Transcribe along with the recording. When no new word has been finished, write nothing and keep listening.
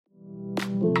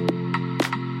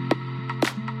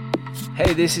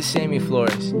Hey, this is Sammy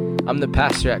Flores. I'm the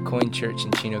pastor at Coin Church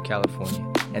in Chino, California,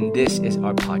 and this is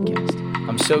our podcast.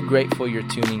 I'm so grateful you're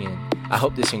tuning in. I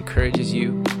hope this encourages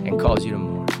you and calls you to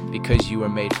more, because you are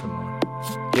made for more.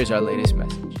 Here's our latest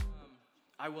message.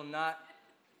 I will not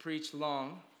preach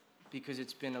long because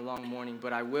it's been a long morning,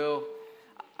 but I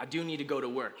do need to go to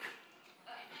work.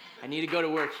 I need to go to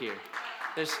work here.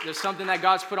 There's something that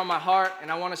God's put on my heart, and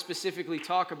I want to specifically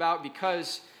talk about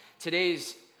because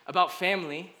today's about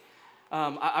family.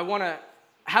 I want to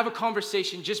have a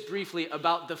conversation just briefly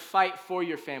about the fight for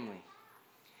your family.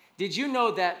 Did you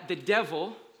know that the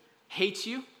devil hates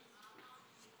you?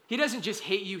 He doesn't just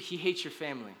hate you, he hates your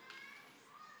family.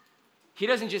 He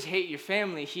doesn't just hate your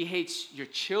family, he hates your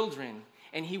children,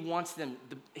 and he wants them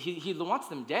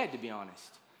dead, to be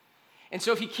honest. And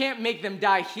so if he can't make them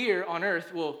die here on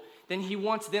earth, well, then he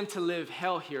wants them to live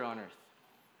hell here on earth.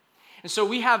 And so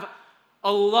we have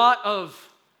a lot of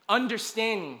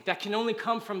understanding that can only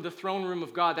come from the throne room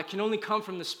of God, that can only come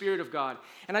from the Spirit of God.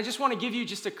 And I just want to give you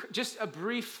just a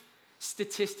brief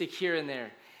statistic here and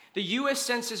there. The U.S.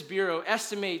 Census Bureau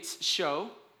estimates show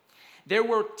there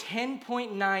were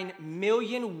 10.9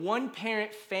 million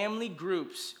one-parent family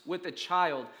groups with a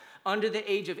child under the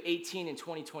age of 18 in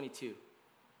 2022.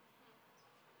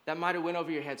 That might have went over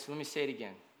your head, so let me say it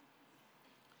again.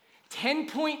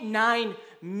 10.9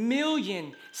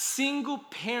 million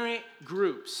single-parent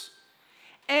groups,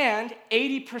 and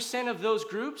 80% of those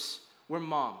groups were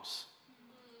moms,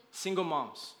 single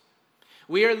moms.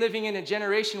 We are living in a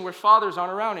generation where fathers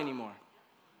aren't around anymore.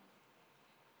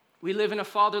 We live in a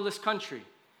fatherless country.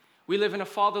 We live in a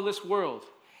fatherless world.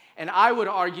 And I would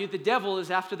argue the devil is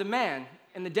after the man,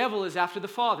 and the devil is after the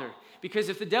father. Because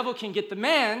if the devil can get the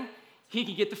man, he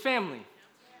can get the family.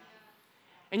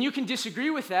 And you can disagree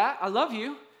with that. I love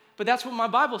you. But that's what my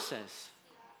Bible says.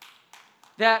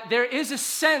 That there is a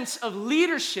sense of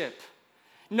leadership.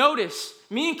 Notice,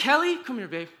 me and Kelly, come here,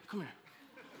 babe, come here.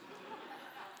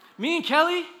 Me and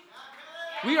Kelly,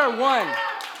 we are one.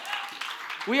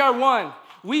 We are one.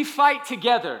 We fight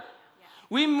together.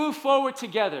 We move forward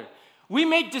together. We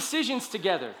make decisions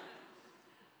together.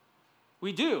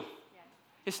 We do.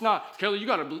 It's not, Kelly,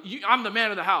 I'm the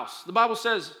man of the house. The Bible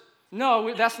says,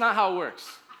 no, that's not how it works.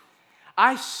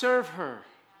 I serve her.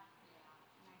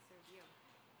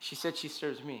 She said she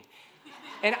serves me.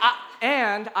 And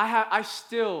I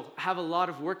still have a lot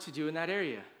of work to do in that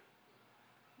area.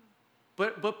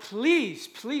 But please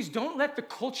don't let the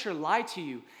culture lie to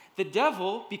you. The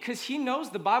devil, because he knows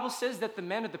the Bible says that the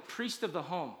men are the priest of the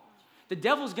home. The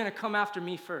devil's going to come after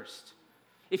me first.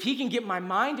 If he can get my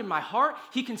mind and my heart,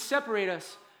 he can separate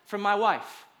us from my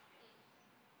wife.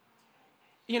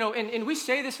 You know, and we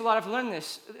say this a lot. I've learned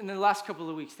this in the last couple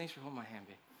of weeks. Thanks for holding my hand,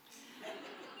 babe.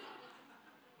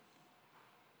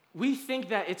 We think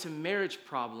that it's a marriage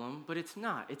problem, but it's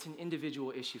not. It's an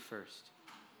individual issue first.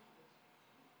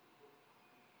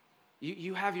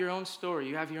 You have your own story.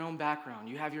 You have your own background.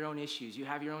 You have your own issues. You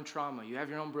have your own trauma. You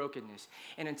have your own brokenness.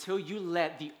 And until you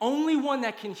let the only one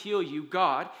that can heal you,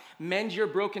 God, mend your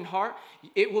broken heart,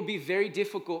 it will be very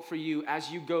difficult for you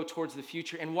as you go towards the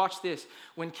future. And watch this.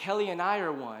 When Kelly and I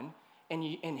are one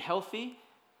and healthy,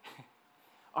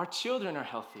 our children are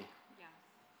healthy. Yeah.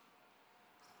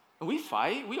 And we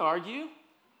fight. We argue.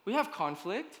 We have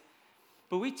conflict.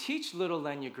 But we teach little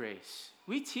Lenya Grace.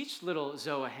 We teach little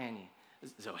Zoe Hannah.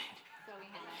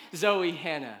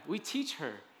 We teach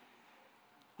her.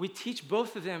 We teach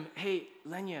both of them, hey,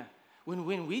 Lenya,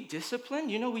 when we discipline,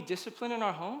 we discipline in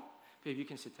our home. Babe, you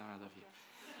can sit down, I love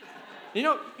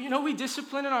you. We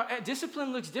discipline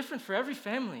discipline looks different for every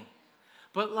family.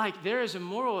 But there is a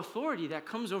moral authority that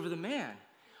comes over the man.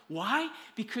 Why?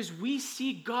 Because we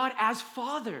see God as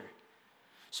Father.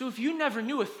 So if you never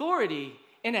knew authority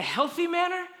in a healthy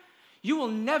manner, you will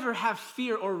never have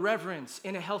fear or reverence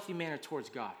in a healthy manner towards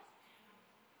God.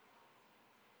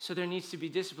 So there needs to be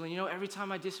discipline. Every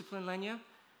time I discipline Lenya,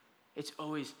 it's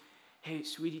always, hey,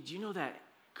 sweetie, do you know that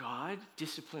God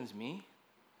disciplines me?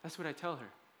 That's what I tell her.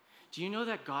 Do you know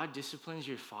that God disciplines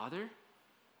your father?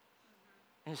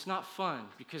 And it's not fun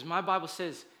because my Bible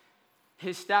says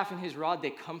his staff and his rod,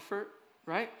 they comfort,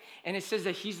 right? And it says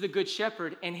that he's the good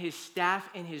shepherd and his staff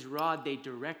and his rod, they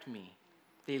direct me.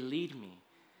 They lead me.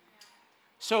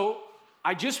 So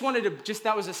I just wanted to,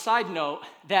 that was a side note,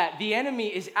 that the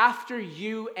enemy is after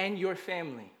you and your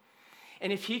family.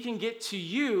 And if he can get to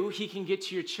you, he can get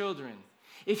to your children.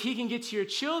 If he can get to your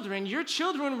children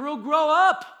will grow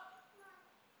up.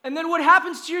 And then what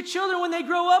happens to your children when they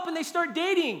grow up and they start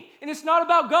dating? And it's not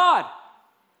about God.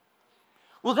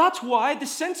 Well, that's why the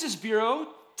Census Bureau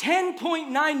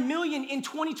 10.9 million in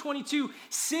 2022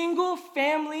 single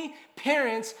family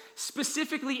parents,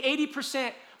 specifically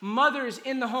 80% mothers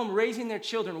in the home raising their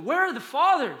children. Where are the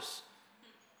fathers?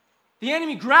 The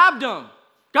enemy grabbed them,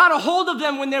 got a hold of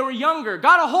them when they were younger,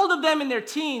 got a hold of them in their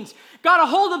teens, got a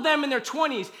hold of them in their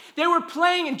 20s. They were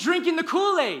playing and drinking the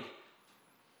Kool-Aid.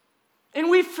 And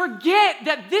we forget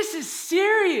that this is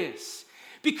serious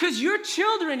because your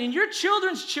children and your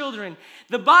children's children,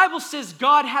 the Bible says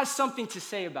God has something to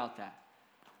say about that.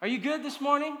 Are you good this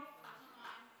morning?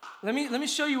 Let me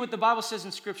show you what the Bible says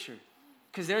in Scripture,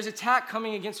 because there's attack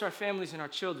coming against our families and our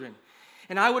children.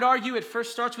 And I would argue it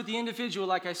first starts with the individual,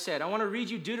 like I said. I want to read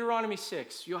you Deuteronomy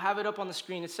 6. You'll have it up on the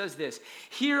screen. It says this: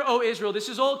 Hear, O Israel. This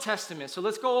is Old Testament, so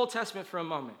let's go Old Testament for a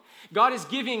moment. God is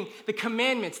giving the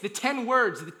commandments, the 10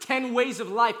 words, the 10 ways of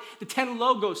life, the 10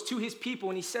 logos to his people,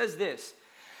 and he says this: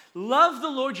 Love the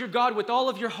Lord your God with all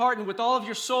of your heart and with all of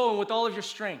your soul and with all of your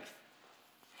strength.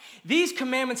 These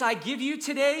commandments I give you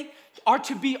today are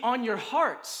to be on your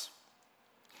hearts.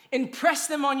 Impress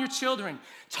them on your children.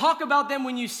 Talk about them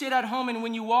when you sit at home and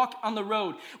when you walk on the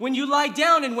road, when you lie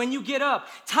down and when you get up.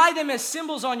 Tie them as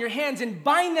symbols on your hands and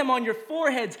bind them on your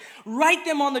foreheads. Write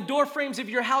them on the door frames of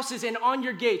your houses and on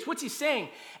your gates. What's he saying?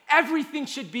 Everything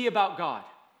should be about God.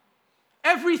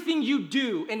 Everything you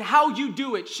do and how you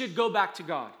do it should go back to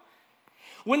God.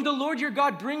 When the Lord your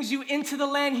God brings you into the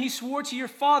land he swore to your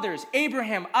fathers,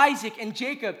 Abraham, Isaac, and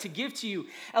Jacob, to give to you,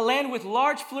 a land with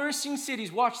large flourishing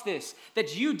cities, watch this,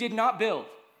 that you did not build.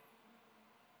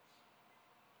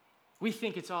 We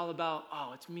think it's all about,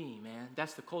 oh, it's me, man.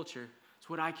 That's the culture. It's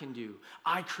what I can do.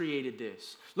 I created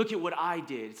this. Look at what I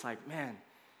did. It's like, man,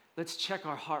 let's check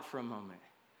our heart for a moment.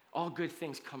 All good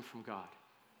things come from God.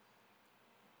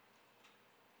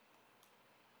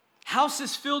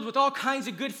 Houses filled with all kinds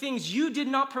of good things you did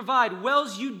not provide,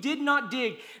 wells you did not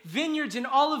dig, vineyards and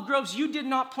olive groves you did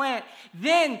not plant.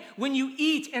 Then, when you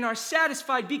eat and are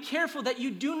satisfied, be careful that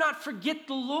you do not forget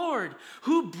the Lord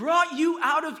who brought you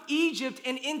out of Egypt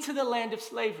and into the land of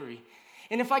slavery.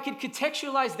 And if I could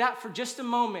contextualize that for just a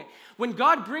moment, when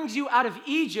God brings you out of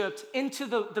Egypt into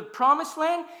the promised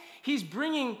land, he's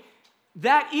bringing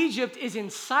that Egypt is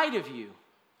inside of you.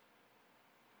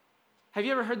 Have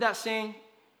you ever heard that saying?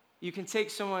 You can take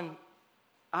someone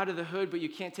out of the hood, but you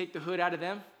can't take the hood out of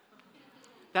them.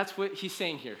 That's what he's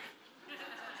saying here.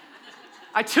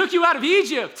 I took you out of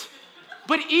Egypt,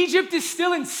 but Egypt is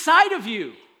still inside of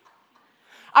you.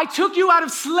 I took you out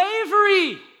of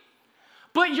slavery,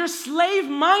 but your slave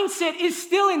mindset is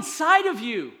still inside of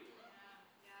you.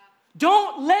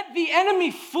 Don't let the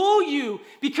enemy fool you,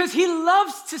 because he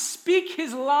loves to speak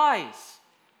his lies.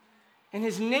 And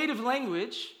his native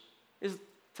language is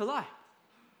to lie.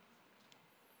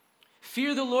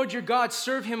 Fear the Lord your God,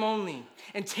 serve him only,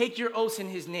 and take your oaths in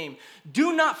his name.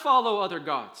 Do not follow other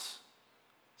gods.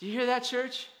 Do you hear that,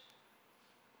 church?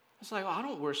 It's like, oh, I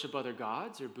don't worship other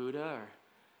gods or Buddha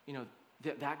or,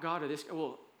 that God or this.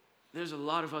 Well, there's a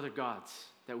lot of other gods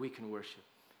that we can worship.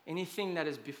 Anything that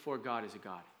is before God is a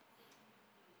god.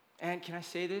 And can I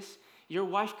say this? Your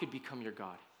wife could become your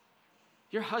God.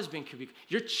 Your husband could be,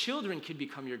 your children could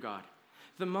become your God.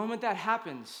 The moment that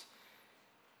happens,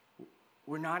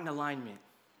 we're not in alignment.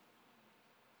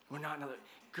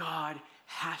 God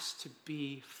has to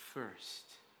be first.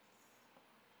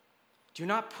 Do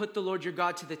not put the Lord your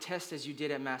God to the test as you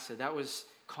did at Massah. That was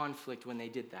conflict when they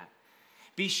did that.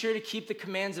 Be sure to keep the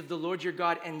commands of the Lord your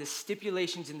God and the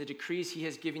stipulations and the decrees he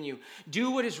has given you. Do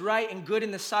what is right and good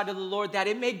in the sight of the Lord, that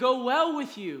it may go well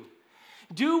with you.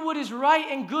 Do what is right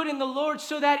and good in the Lord,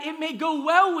 so that it may go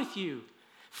well with you.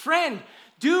 Friend,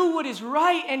 do what is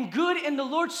right and good in the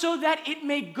Lord, so that it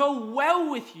may go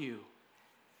well with you.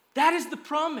 That is the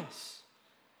promise.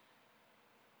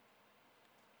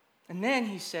 And then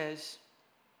he says,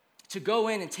 to go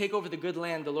in and take over the good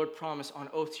land the Lord promised on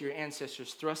oath to your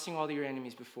ancestors, thrusting all your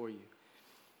enemies before you.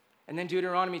 And then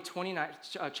Deuteronomy 29,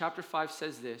 chapter 5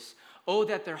 says this: oh,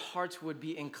 that their hearts would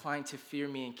be inclined to fear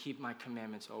me and keep my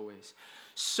commandments always.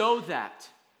 So that,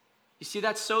 you see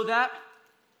that so that?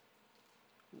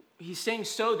 He's saying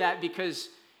so that because,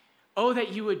 oh,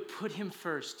 that you would put him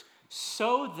first,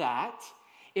 so that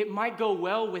it might go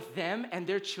well with them and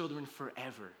their children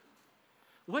forever.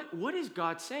 What is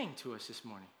God saying to us this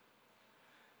morning?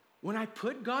 When I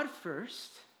put God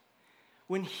first,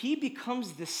 when he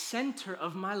becomes the center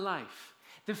of my life,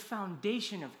 the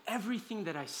foundation of everything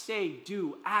that I say,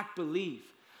 do, act, believe,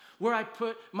 where I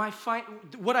put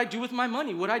what I do with my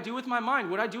money, what I do with my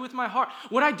mind, what I do with my heart,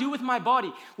 what I do with my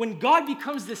body. When God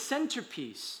becomes the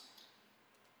centerpiece,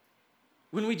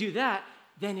 when we do that,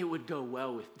 then it will go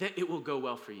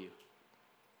well for you.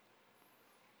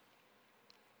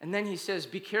 And then he says,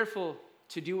 be careful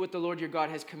to do what the Lord your God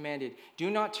has commanded. Do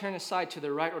not turn aside to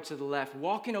the right or to the left.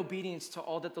 Walk in obedience to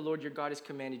all that the Lord your God has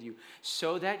commanded you,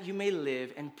 so that you may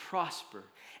live and prosper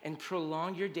and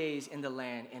prolong your days in the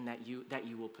land and that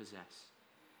you will possess.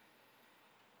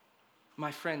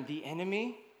 My friend, the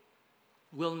enemy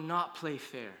will not play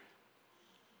fair.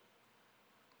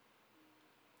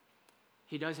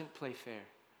 He doesn't play fair.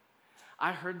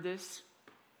 I heard this.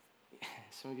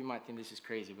 Some of you might think this is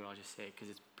crazy, but I'll just say it because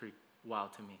it's pretty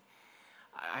wild to me.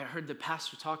 I heard the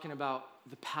pastor talking about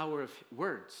the power of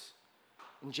words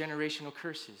and generational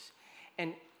curses.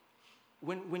 And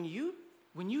when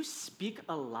you speak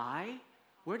a lie,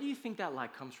 where do you think that lie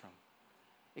comes from?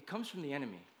 It comes from the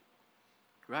enemy,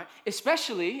 right?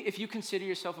 Especially if you consider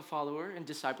yourself a follower and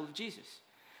disciple of Jesus.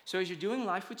 So as you're doing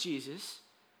life with Jesus,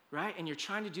 right, and you're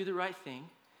trying to do the right thing,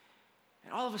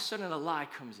 and all of a sudden a lie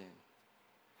comes in.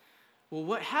 Well,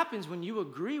 what happens when you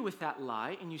agree with that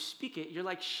lie and you speak it, you're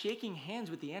like shaking hands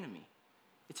with the enemy.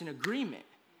 It's an agreement.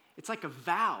 It's like a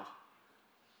vow.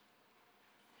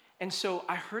 And so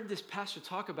I heard this pastor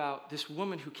talk about this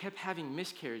woman who kept having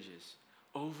miscarriages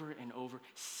over and over,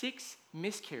 6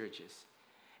 miscarriages.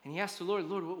 And he asked the Lord,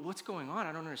 what's going on?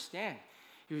 I don't understand.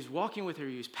 He was walking with her.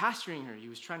 He was pastoring her. He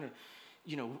was trying to,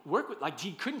 work with, like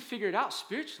he couldn't figure it out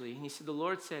spiritually. And he said, the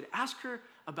Lord said, ask her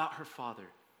about her father.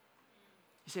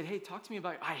 He said, hey, talk to me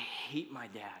about, I hate my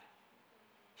dad.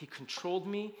 He controlled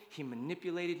me. He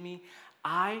manipulated me.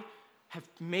 I have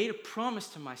made a promise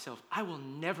to myself, I will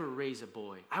never raise a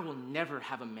boy. I will never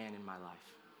have a man in my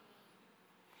life.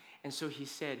 And so he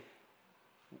said,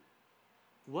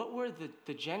 what were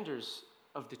the genders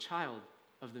of the child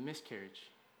of the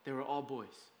miscarriage? They were all boys.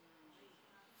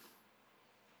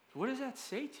 What does that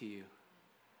say to you?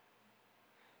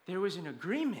 There was an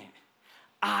agreement.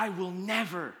 I will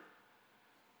never,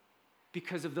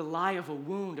 because of the lie of a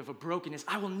wound, of a brokenness,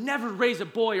 I will never raise a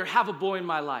boy or have a boy in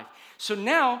my life. So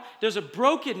now there's a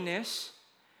brokenness,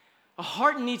 a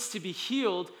heart needs to be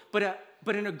healed, but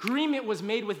an agreement was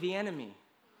made with the enemy.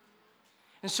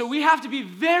 And so we have to be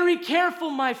very careful,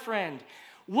 my friend,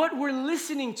 what we're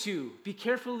listening to. Be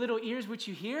careful, little ears, what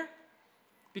you hear,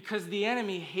 because the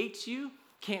enemy hates you,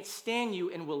 can't stand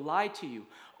you, and will lie to you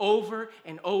over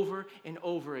and over and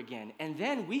over again. And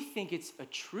then we think it's a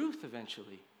truth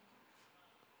eventually.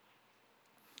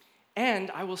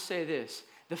 And I will say this,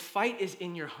 the fight is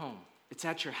in your home. It's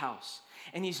at your house.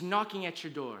 And he's knocking at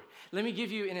your door. Let me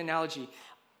give you an analogy.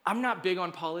 I'm not big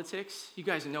on politics. You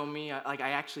guys know me. I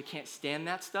actually can't stand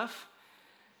that stuff.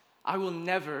 I will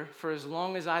never, for as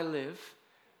long as I live,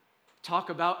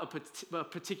 talk about a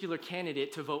particular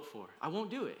candidate to vote for. I won't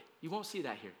do it. You won't see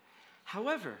that here.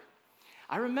 However,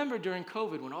 I remember during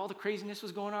COVID when all the craziness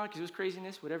was going on, because it was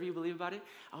craziness, whatever you believe about it,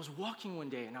 I was walking one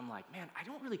day and I'm like, man, I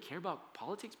don't really care about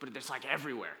politics, but it's like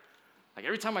everywhere. Like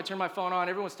every time I turn my phone on,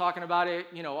 everyone's talking about it,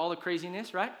 all the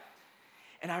craziness, right?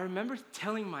 And I remember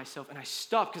telling myself, and I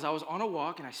stopped because I was on a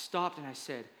walk, and I stopped and I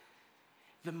said,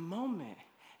 the moment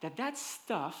that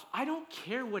stuff, I don't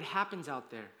care what happens out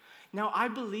there. Now, I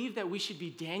believe that we should be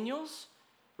Daniels,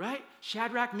 right?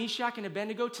 Shadrach, Meshach, and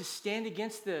Abednego to stand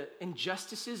against the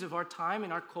injustices of our time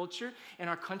and our culture and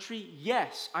our country.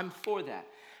 Yes, I'm for that.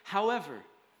 However,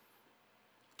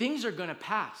 things are going to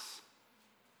pass.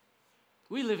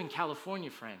 We live in California,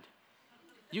 friend.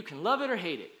 You can love it or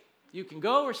hate it. You can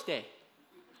go or stay.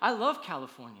 I love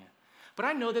California, but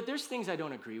I know that there's things I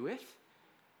don't agree with,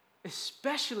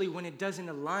 especially when it doesn't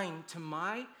align to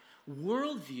my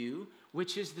worldview,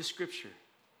 which is the scripture.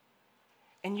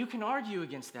 And you can argue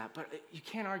against that, but you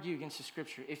can't argue against the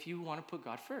scripture if you want to put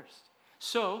God first.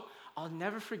 So I'll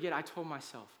never forget, I told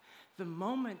myself, the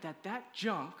moment that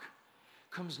junk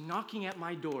comes knocking at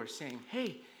my door saying,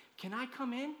 hey, can I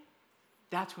come in?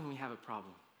 That's when we have a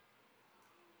problem.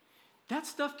 That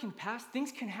stuff can pass,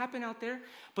 things can happen out there,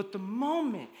 but the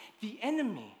moment the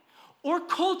enemy or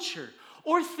culture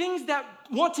or things that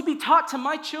want to be taught to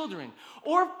my children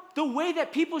or the way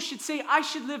that people should say I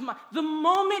should live the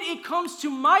moment it comes to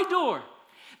my door,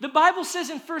 the Bible says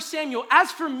in 1 Samuel, as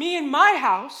for me and my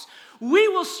house, we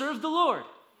will serve the Lord.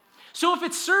 So if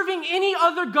it's serving any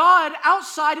other God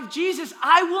outside of Jesus,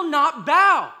 I will not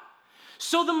bow.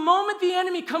 So the moment the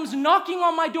enemy comes knocking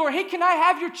on my door, hey, can I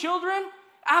have your children?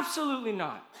 Absolutely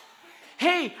not.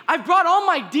 Hey, I brought all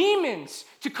my demons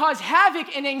to cause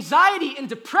havoc and anxiety and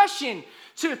depression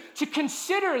to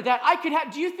consider that I could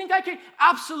have. Do you think I could?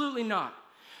 Absolutely not.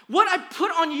 What I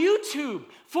put on YouTube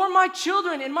for my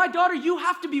children and my daughter, you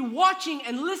have to be watching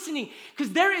and listening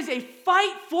because there is a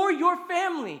fight for your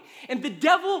family. And the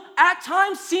devil at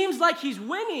times seems like he's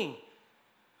winning.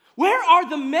 Where are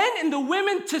the men and the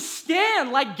women to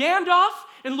stand like Gandalf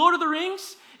in Lord of the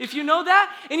Rings? if you know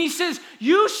that. And he says,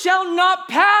 you shall not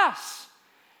pass.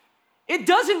 It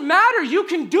doesn't matter. You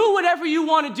can do whatever you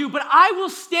want to do, but I will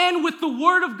stand with the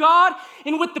word of God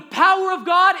and with the power of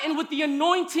God and with the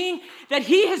anointing that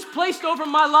he has placed over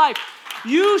my life.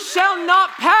 You shall not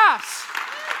pass.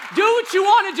 Do what you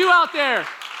want to do out there.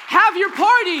 Have your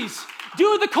parties.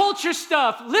 Do the culture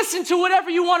stuff. Listen to whatever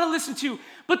you want to listen to.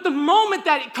 But the moment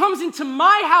that it comes into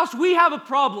my house, we have a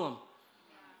problem.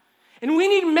 And we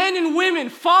need men and women,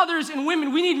 fathers and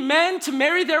women. We need men to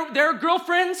marry their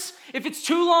girlfriends. If it's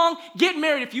too long, get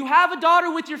married. If you have a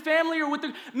daughter with your family or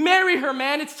marry her,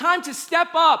 man. It's time to step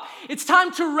up. It's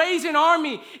time to raise an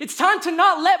army. It's time to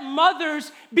not let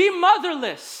mothers be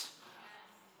motherless.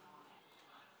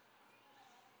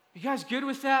 You guys good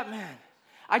with that, man?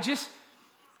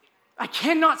 I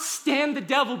cannot stand the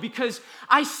devil because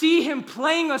I see him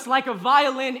playing us like a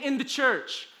violin in the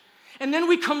church. And then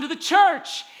we come to the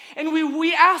church and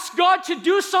we ask God to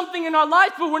do something in our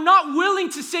life, but we're not willing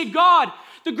to say, God,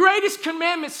 the greatest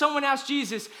commandment, someone asked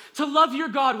Jesus, to love your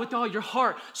God with all your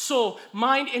heart, soul,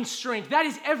 mind, and strength. That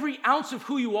is every ounce of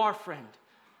who you are, friend.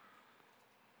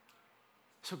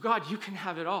 So God, you can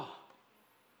have it all.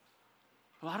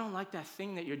 Well, I don't like that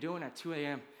thing that you're doing at 2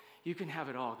 a.m. You can have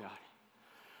it all, God.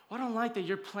 Well, I don't like that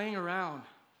you're playing around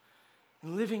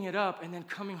and living it up and then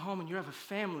coming home and you have a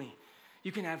family.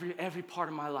 You can have every part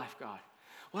of my life, God.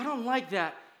 Well, I don't like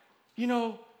that.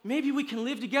 Maybe we can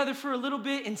live together for a little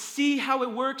bit and see how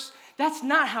it works. That's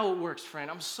not how it works, friend.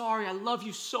 I'm sorry. I love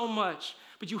you so much.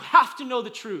 But you have to know the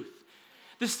truth.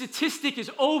 The statistic is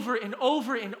over and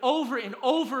over and over and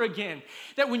over again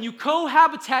that when you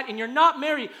cohabitate and you're not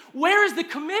married, where is the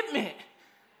commitment?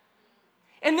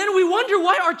 And then we wonder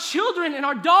why our children and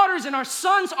our daughters and our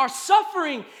sons are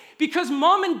suffering because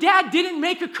mom and dad didn't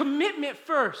make a commitment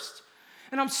first.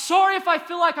 And I'm sorry if I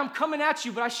feel like I'm coming at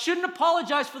you, but I shouldn't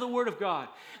apologize for the word of God.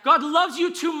 God loves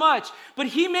you too much, but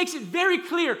he makes it very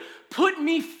clear, put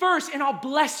me first and I'll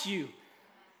bless you.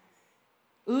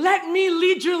 Let me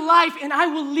lead your life and I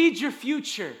will lead your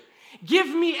future. Give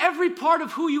me every part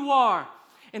of who you are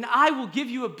and I will give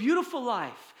you a beautiful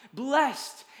life,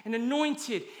 blessed and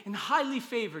anointed and highly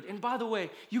favored. And by the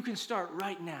way, you can start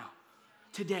right now,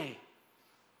 today.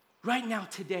 Right now,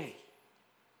 today.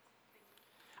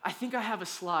 I think I have a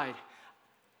slide.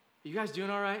 You guys doing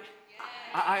all right?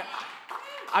 Yeah.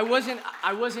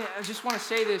 I just want to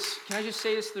say this. Can I just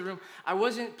say this to the room? I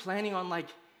wasn't planning on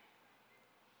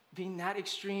being that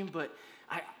extreme, but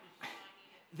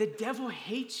the devil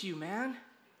hates you, man.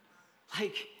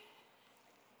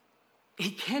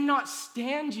 He cannot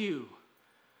stand you.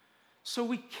 So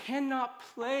we cannot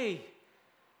play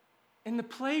in the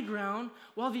playground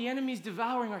while the enemy's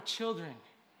devouring our children.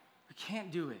 We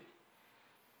can't do it.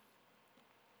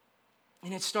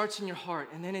 And it starts in your heart,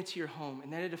 and then into your home,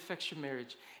 and then it affects your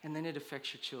marriage, and then it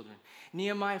affects your children.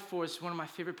 Nehemiah 4 is one of my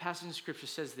favorite passages in Scripture,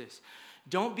 says this: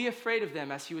 don't be afraid of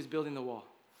them as he was building the wall.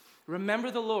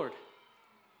 Remember the Lord,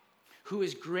 who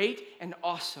is great and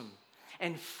awesome,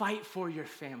 and fight for your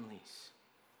families.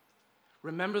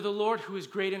 Remember the Lord, who is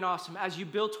great and awesome. As you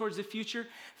build towards the future,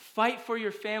 fight for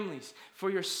your families,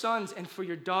 for your sons and for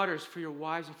your daughters, for your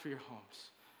wives and for your homes.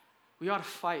 We ought to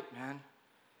fight, man.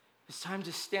 It's time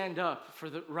to stand up for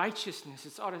the righteousness.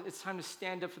 It's time to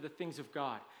stand up for the things of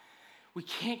God. We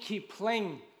can't keep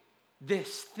playing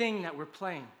this thing that we're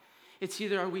playing. It's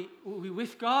either are we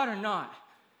with God or not.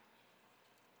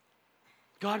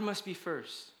 God must be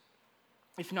first.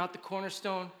 If not the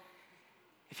cornerstone,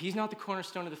 if he's not the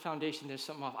cornerstone of the foundation, there's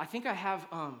something off. I think I have,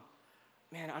 I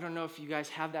don't know if you guys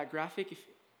have that graphic. If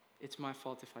it's my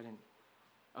fault if I didn't.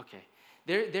 Okay.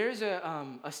 There's a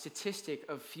statistic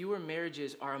of fewer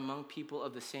marriages are among people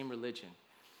of the same religion.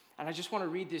 And I just want to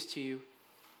read this to you.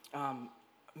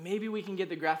 Maybe we can get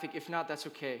the graphic. If not, that's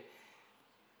okay.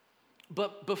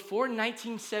 But before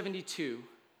 1972,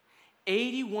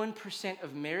 81%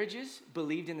 of marriages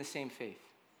believed in the same faith.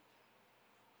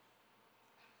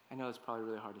 I know that's probably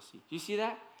really hard to see. Do you see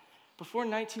that? Before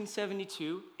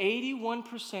 1972,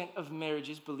 81% of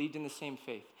marriages believed in the same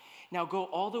faith. Now go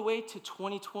all the way to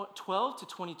 2012 to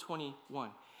 2021.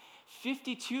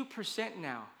 52%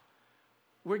 now.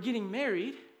 We're getting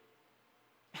married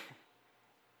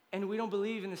and we don't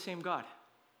believe in the same God.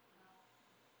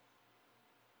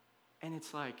 And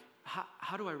it's like,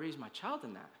 how do I raise my child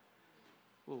in that?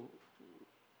 Well,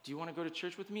 do you want to go to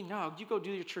church with me? No, you go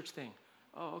do your church thing.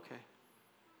 Oh, okay.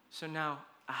 So now,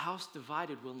 a house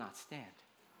divided will not stand.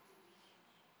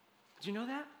 Did you know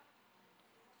that?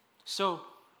 So,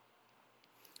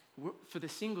 for the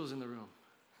singles in the room,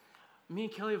 me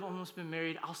and Kelly have almost been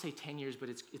married, I'll say 10 years, but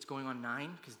it's going on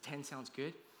 9, because 10 sounds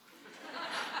good.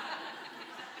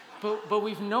 But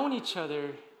we've known each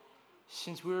other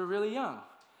since we were really young.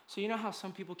 So you know how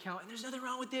some people count, and there's nothing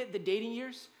wrong with it, the dating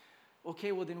years?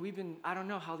 Okay, well then I don't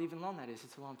know how even long that is.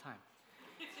 It's a long time.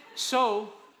 So,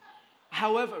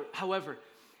 however,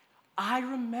 I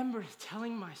remember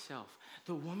telling myself,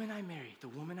 the woman I marry,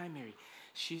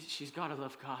 she's got to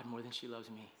love God more than she loves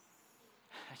me.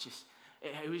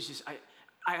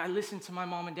 I listened to my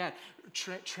mom and dad.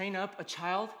 Train up a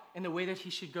child in the way that he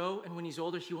should go, and when he's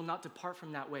older, he will not depart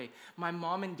from that way. My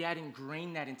mom and dad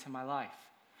ingrained that into my life.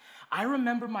 I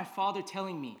remember my father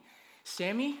telling me,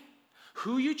 Sammy,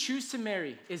 who you choose to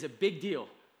marry is a big deal.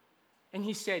 And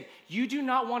he said, you do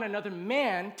not want another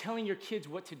man telling your kids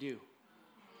what to do.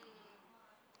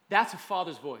 That's a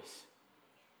father's voice.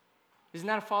 Isn't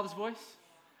that a father's voice?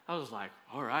 I was like,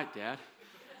 all right, Dad.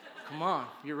 Come on,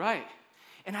 you're right.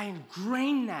 And I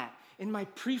ingrained that in my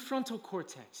prefrontal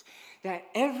cortex, that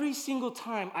every single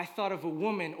time I thought of a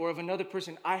woman or of another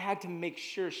person, I had to make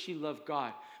sure she loved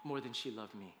God more than she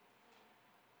loved me.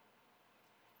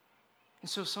 And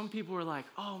so some people were like,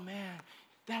 oh man,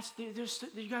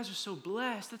 you guys are so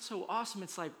blessed. That's so awesome.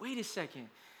 It's like, wait a second.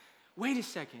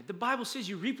 The Bible says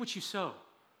you reap what you sow.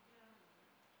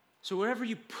 So wherever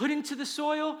you put into the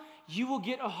soil, you will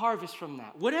get a harvest from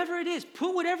that. Whatever it is,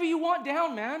 put whatever you want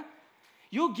down, man.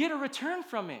 You'll get a return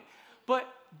from it. But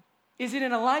is it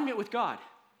in alignment with God?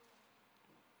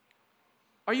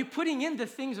 Are you putting in the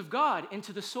things of God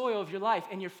into the soil of your life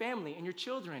and your family and your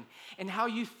children and how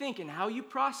you think and how you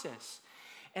process?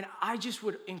 And I just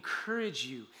would encourage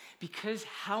you, because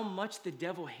how much the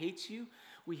devil hates you,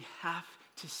 we have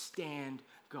to stand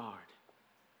guard.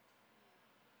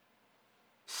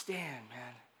 Stand,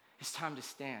 man. It's time to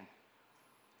stand.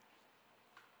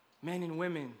 Men and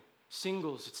women,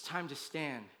 singles, it's time to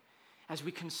stand. As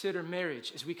we consider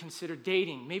marriage, as we consider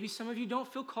dating, maybe some of you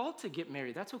don't feel called to get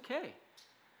married. That's okay.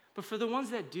 But for the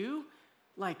ones that do,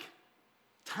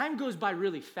 time goes by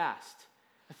really fast.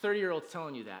 A 30-year-old's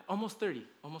telling you that. Almost 30.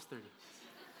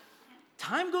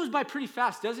 Time goes by pretty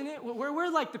fast, doesn't it? We're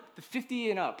like the 50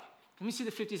 and up. Let me see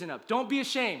the 50s and up. Don't be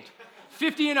ashamed.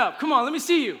 50 and up. Come on, let me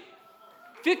see you.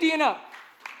 50 and up.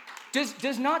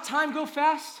 Does not time go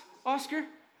fast, Oscar?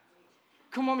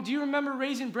 Come on, do you remember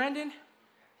raising Brendan?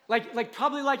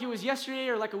 Probably like it was yesterday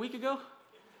or like a week ago?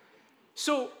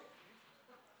 So,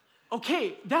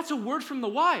 okay, that's a word from the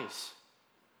wise.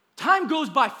 Time goes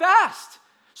by fast.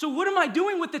 So what am I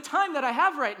doing with the time that I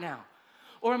have right now?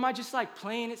 Or am I just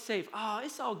playing it safe? Oh,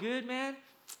 it's all good, man.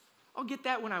 I'll get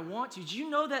that when I want to. Do you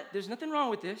know that there's nothing wrong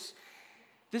with this?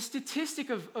 The statistic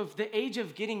of the age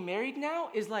of getting married now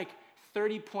is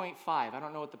 30.5. I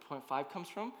don't know what the 0.5 comes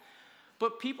from.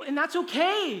 But people, and that's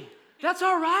okay. That's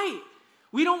all right.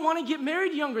 We don't want to get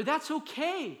married younger. That's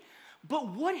okay. But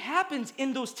what happens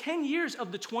in those 10 years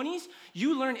of the 20s?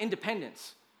 You learn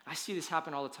independence. I see this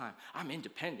happen all the time. I'm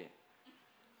independent.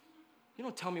 You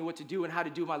don't tell me what to do and how to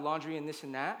do my laundry and this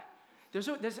and that.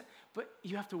 But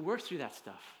you have to work through that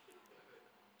stuff.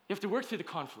 You have to work through the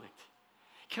conflict.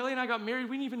 Kelly and I got married.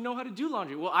 We didn't even know how to do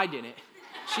laundry. Well, I didn't.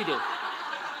 She did.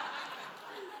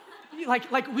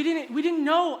 We didn't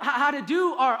know how to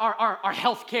do our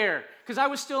health care because I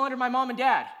was still under my mom and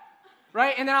dad,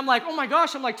 right? And then I'm like, oh my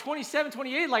gosh, I'm 27,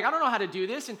 28. I don't know how to do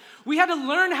this. And we had to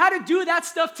learn how to do that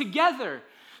stuff together.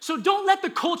 So don't let the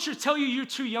culture tell you you're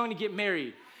too young to get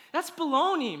married. That's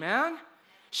baloney, man.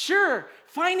 Sure,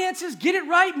 finances, get it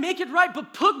right, make it right,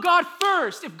 but put God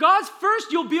first. If God's first,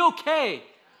 you'll be okay.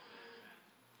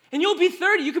 And you'll be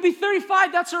 30, you could be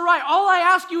 35, that's all right. All I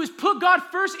ask you is put God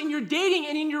first in your dating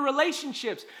and in your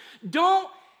relationships. Don't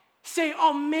say,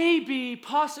 oh, maybe,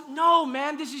 possibly. No,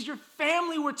 man, this is your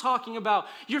family we're talking about.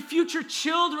 Your future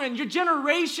children, your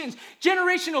generations,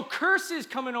 generational curses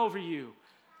coming over you.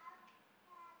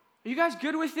 Are you guys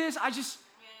good with this?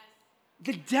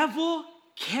 The devil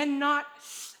cannot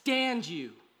stand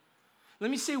you. Let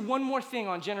me say one more thing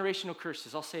on generational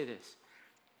curses. I'll say this.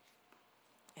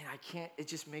 And it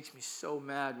just makes me so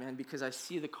mad, man, because I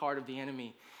see the card of the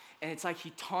enemy. And it's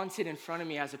he taunts it in front of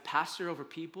me as a pastor over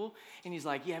people. And he's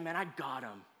like, yeah, man, I got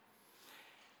him.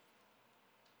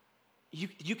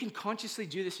 You can consciously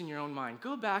do this in your own mind.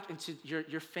 Go back into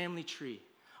your family tree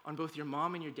on both your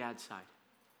mom and your dad's side.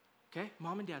 Okay?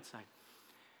 Mom and dad's side.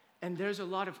 And there's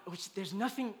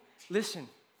nothing, listen,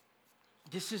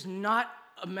 this is not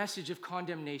a message of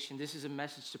condemnation. This is a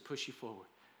message to push you forward,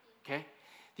 okay?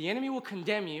 The enemy will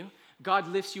condemn you. God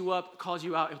lifts you up, calls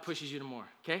you out, and pushes you to more,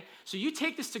 okay? So you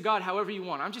take this to God however you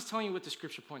want. I'm just telling you what the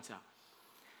scripture points out.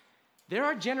 There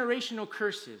are generational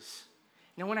curses.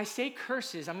 Now, when I say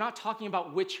curses, I'm not talking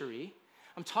about witchery.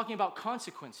 I'm talking about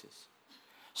consequences.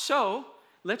 So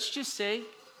let's just say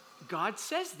God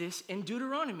says this in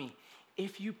Deuteronomy.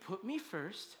 If you put me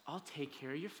first, I'll take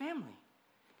care of your family.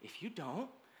 If you don't,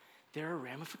 there are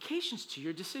ramifications to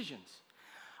your decisions.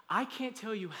 I can't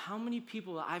tell you how many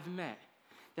people I've met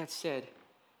that said,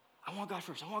 I want God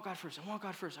first, I want God first, I want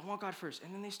God first, I want God first.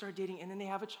 And then they start dating, and then they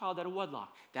have a child out of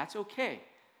wedlock. That's okay.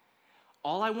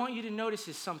 All I want you to notice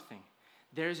is something.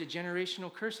 There's a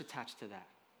generational curse attached to that.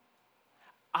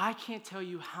 I can't tell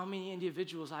you how many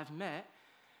individuals I've met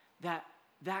that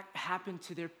happened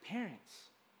to their parents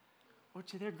or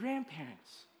to their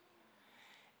grandparents.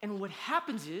 And what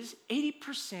happens is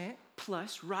 80%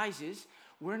 plus rises.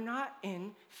 We're not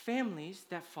in families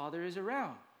that father is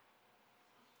around.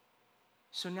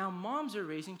 So now moms are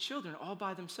raising children all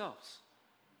by themselves.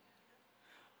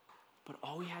 But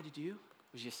all we had to do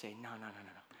was just say, no.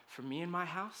 For me and my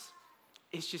house,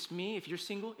 it's just me. If you're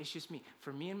single, it's just me.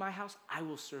 For me and my house, I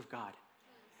will serve God.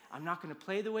 I'm not going to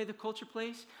play the way the culture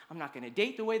plays. I'm not going to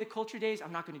date the way the culture dates.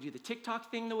 I'm not going to do the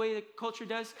TikTok thing the way the culture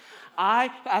does.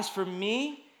 As for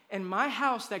me and my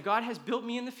house that God has built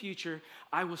me in the future,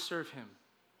 I will serve him.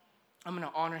 I'm going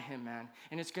to honor him, man.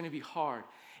 And it's going to be hard.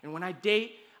 And when I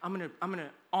date, I'm going to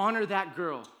honor that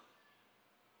girl.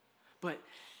 But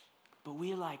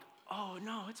we're like, oh,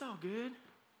 no, it's all good.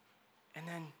 And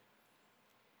then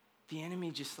the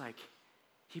enemy just like,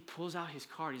 he pulls out his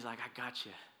card. He's like, I got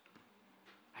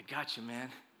you, man.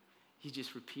 He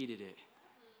just repeated it.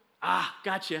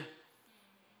 Gotcha.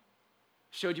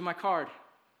 Showed you my card.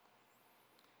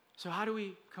 So how do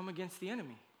we come against the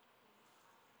enemy?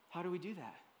 How do we do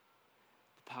that?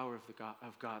 The power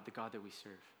of God, the God that we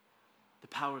serve. The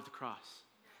power of the cross.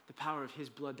 The power of his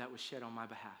blood that was shed on my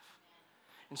behalf.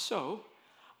 And so,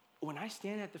 when I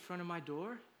stand at the front of my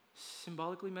door,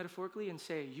 symbolically, metaphorically, and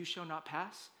say, you shall not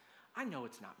pass, I know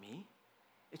it's not me.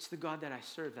 It's the God that I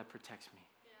serve that protects me.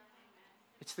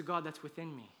 It's the God that's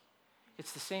within me.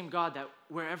 It's the same God that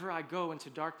wherever I go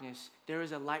into darkness, there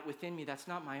is a light within me that's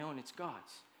not my own, it's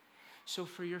God's. So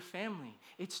for your family,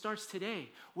 it starts today.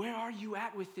 Where are you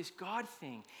at with this God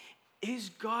thing? Is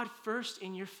God first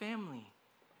in your family?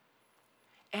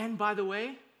 And by the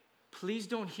way, please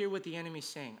don't hear what the enemy's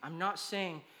saying. I'm not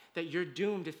saying that you're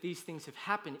doomed if these things have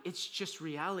happened. It's just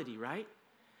reality, right?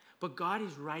 But God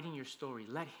is writing your story.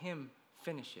 Let him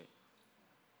finish it.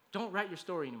 Don't write your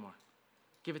story anymore.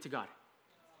 Give it to God.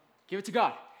 Give it to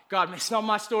God. God, it's not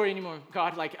my story anymore.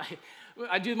 God, like,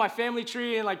 I do my family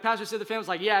tree, and like Pastor said, the family's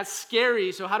like, yeah, it's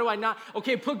scary, so how do I not?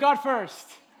 Okay, put God first.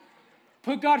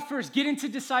 Put God first. Get into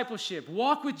discipleship.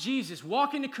 Walk with Jesus.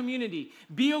 Walk into community.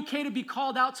 Be okay to be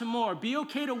called out to more. Be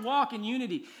okay to walk in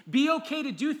unity. Be okay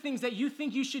to do things that you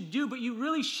think you should do, but you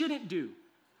really shouldn't do.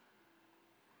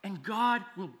 And God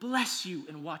will bless you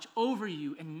and watch over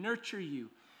you and nurture you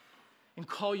and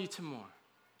call you to more.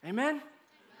 Amen?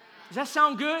 Does that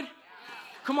sound good?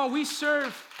 Come on, we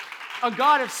serve a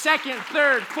God of second,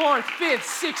 third, fourth, fifth,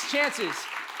 sixth chances.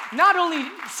 Not only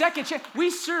second chance, we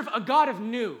serve a God of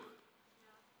new.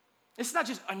 It's not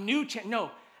just a new chance, no,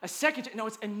 a second chance, no,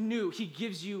 it's a new. He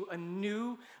gives you a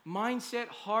new mindset,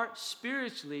 heart,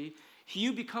 spiritually.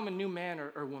 You become a new man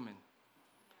or woman.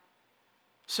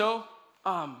 So,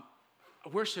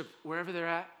 worship, wherever they're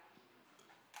at,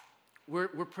 we're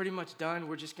pretty much done.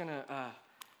 We're just gonna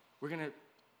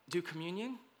do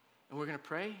communion, and we're gonna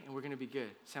pray, and we're gonna be good.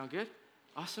 Sound good?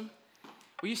 Awesome.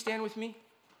 Will you stand with me?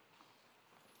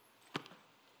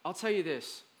 I'll tell you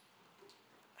this.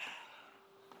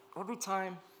 Every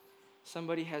time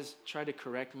somebody has tried to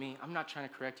correct me, I'm not trying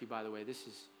to correct you, by the way.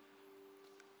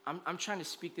 I'm trying to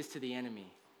speak this to the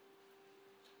enemy.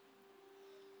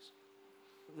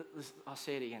 I'll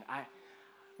say it again.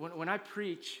 When I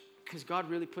preach, because God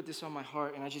really put this on my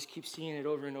heart, and I just keep seeing it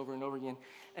over and over and over again,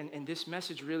 and this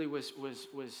message really was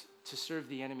to serve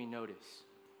the enemy notice.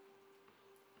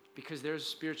 Because there's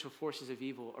spiritual forces of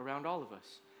evil around all of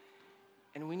us.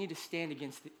 And we need to stand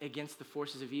against the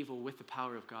forces of evil with the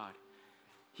power of God.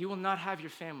 He will not have your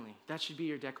family. That should be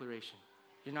your declaration.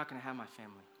 You're not going to have my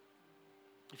family.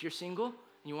 If you're single and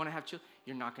you want to have children,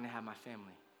 you're not going to have my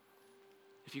family.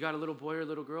 If you got a little boy or a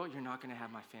little girl, you're not going to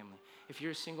have my family. If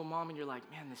you're a single mom and you're like,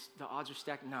 man, the odds are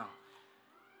stacked, no.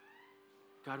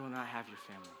 God will not have your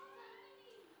family.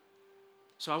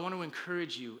 So I want to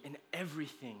encourage you in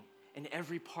everything, in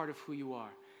every part of who you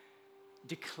are.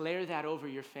 Declare that over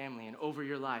your family and over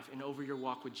your life and over your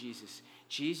walk with Jesus.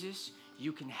 Jesus,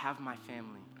 you can have my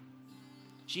family.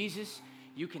 Jesus,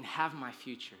 you can have my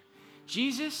future.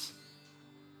 Jesus,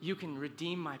 you can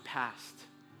redeem my past.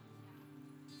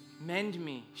 Mend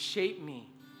me, shape me.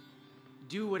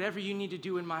 Do whatever you need to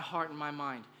do in my heart and my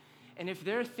mind. And if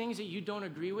there are things that you don't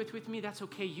agree with me, that's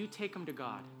okay. You take them to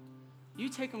God. You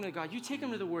take them to God. You take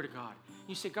them to the Word of God.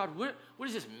 You say, God, what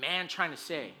is this man trying to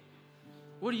say?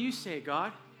 What do you say,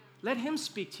 God? Let him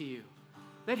speak to you.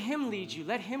 Let him lead you.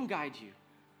 Let him guide you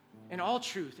in all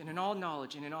truth and in all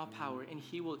knowledge and in all power. And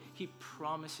he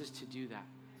promises to do that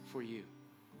for you.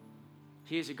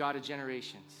 He is a God of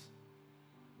generations.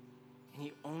 And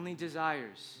he only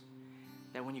desires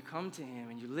that when you come to him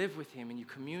and you live with him and you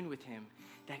commune with him,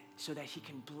 so that he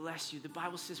can bless you. The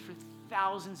Bible says for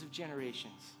thousands of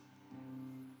generations.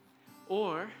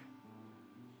 Or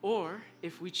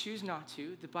if we choose not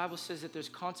to, the Bible says that there's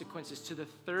consequences to the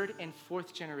third and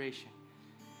fourth generation.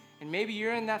 And maybe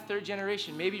you're in that third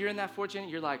generation. Maybe you're in that fourth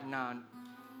generation. You're like, nah,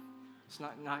 it's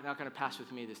not going to pass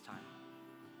with me this time.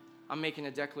 I'm making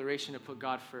a declaration to put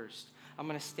God first. I'm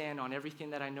going to stand on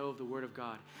everything that I know of the Word of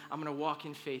God. I'm going to walk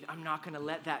in faith. I'm not going to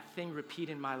let that thing repeat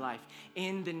in my life.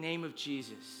 In the name of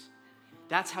Jesus.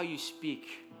 That's how you speak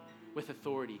with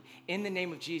authority. In the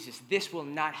name of Jesus, this will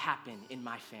not happen in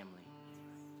my family.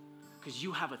 Because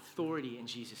you have authority in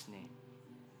Jesus' name.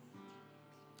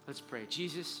 Let's pray.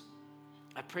 Jesus,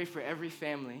 I pray for every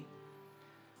family.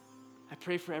 I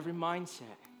pray for every mindset.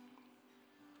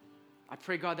 I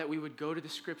pray, God, that we would go to the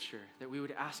Scripture, that we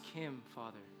would ask him,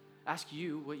 Father, ask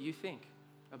you what you think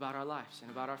about our lives and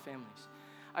about our families.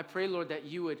 I pray, Lord, that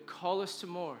you would call us to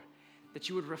more, that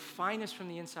you would refine us from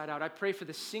the inside out. I pray for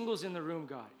the singles in the room,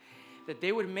 God, that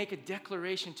they would make a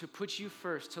declaration to put you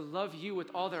first, to love you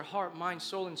with all their heart, mind,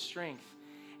 soul, and strength.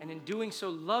 And in doing so,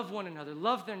 love one another,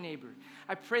 love their neighbor.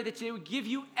 I pray that they would give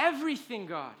you everything,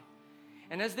 God.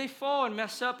 And as they fall and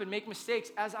mess up and make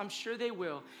mistakes, as I'm sure they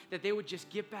will, that they would just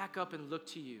get back up and look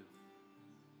to you.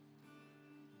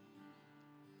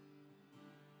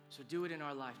 So do it in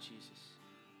our life, Jesus.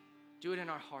 Do it in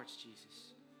our hearts,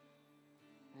 Jesus.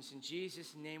 And it's in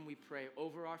Jesus' name we pray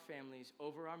over our families,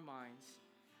 over our minds,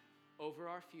 over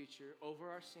our future, over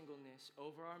our singleness,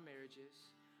 over our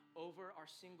marriages, over our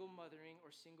single mothering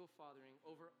or single fathering,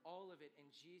 over all of it. In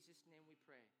Jesus' name we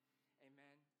pray.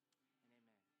 Amen.